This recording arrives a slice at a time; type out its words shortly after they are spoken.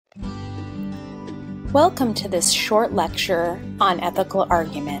Welcome to this short lecture on ethical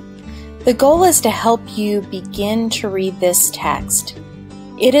argument. The goal is to help you begin to read this text.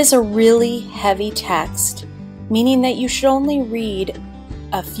 It is a really heavy text, meaning that you should only read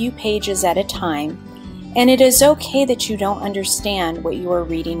a few pages at a time, and it is okay that you don't understand what you are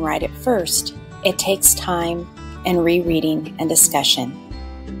reading right at first. It takes time and rereading and discussion.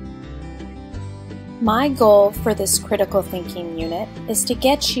 My goal for this critical thinking unit is to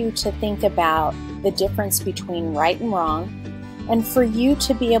get you to think about the difference between right and wrong, and for you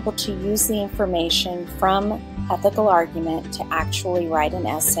to be able to use the information from ethical argument to actually write an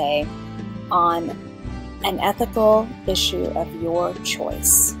essay on an ethical issue of your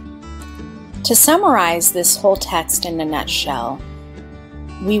choice. To summarize this whole text in a nutshell,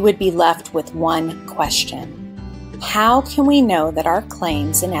 we would be left with one question. How can we know that our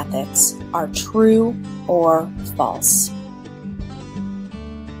claims in ethics are true or false?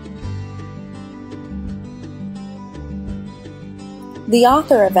 The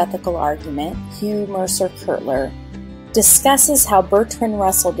author of Ethical Argument, Hugh Mercer Kertler, discusses how Bertrand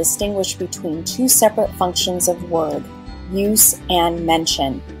Russell distinguished between two separate functions of word, use and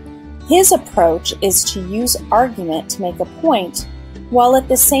mention. His approach is to use argument to make a point, while at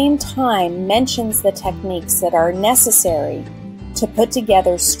the same time mentions the techniques that are necessary to put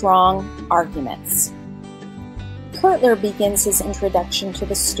together strong arguments. Kertler begins his introduction to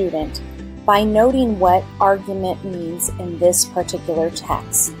the student by noting what argument means in this particular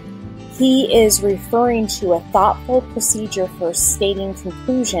text. He is referring to a thoughtful procedure for stating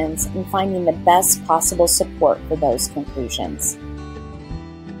conclusions and finding the best possible support for those conclusions.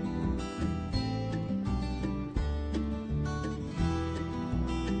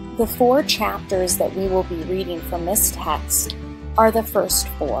 The four chapters that we will be reading from this text are the first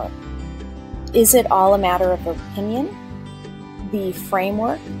four. Is it all a matter of opinion? The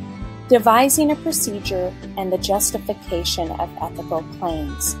framework, devising a procedure, and the justification of ethical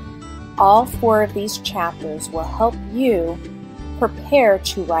claims. All four of these chapters will help you prepare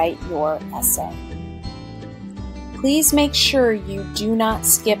to write your essay. Please make sure you do not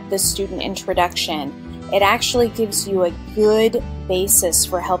skip the student introduction. It actually gives you a good basis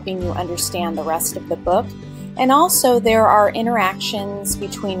for helping you understand the rest of the book. And also there are interactions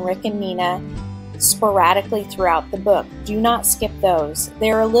between Rick and Nina sporadically throughout the book. Do not skip those.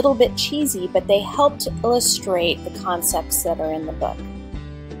 They're a little bit cheesy, but they help to illustrate the concepts that are in the book.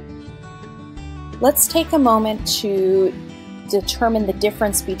 Let's take a moment to determine the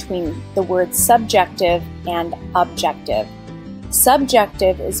difference between the words subjective and objective.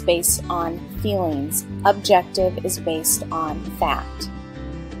 Subjective is based on feelings. Objective is based on fact.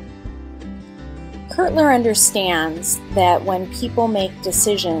 Kertler understands that when people make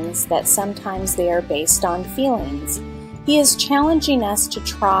decisions that sometimes they are based on feelings. He is challenging us to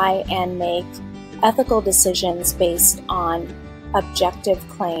try and make ethical decisions based on objective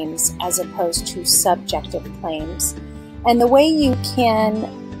claims as opposed to subjective claims. And the way you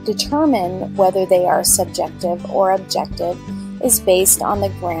can determine whether they are subjective or objective is based on the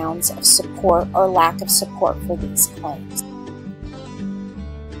grounds of support or lack of support for these claims.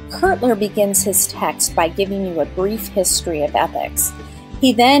 Kertler begins his text by giving you a brief history of ethics.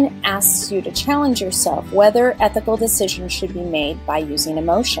 He then asks you to challenge yourself whether ethical decisions should be made by using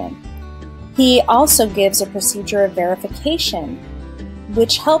emotion. He also gives a procedure of verification,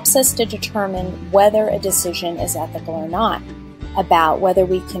 which helps us to determine whether a decision is ethical or not, about whether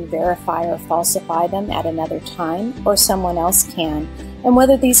we can verify or falsify them at another time or someone else can, and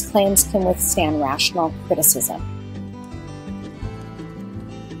whether these claims can withstand rational criticism.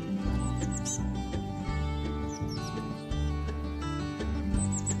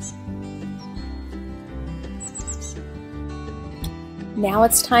 Now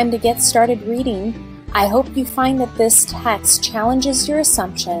it's time to get started reading. I hope you find that this text challenges your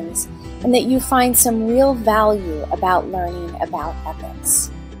assumptions and that you find some real value about learning about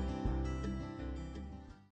ethics.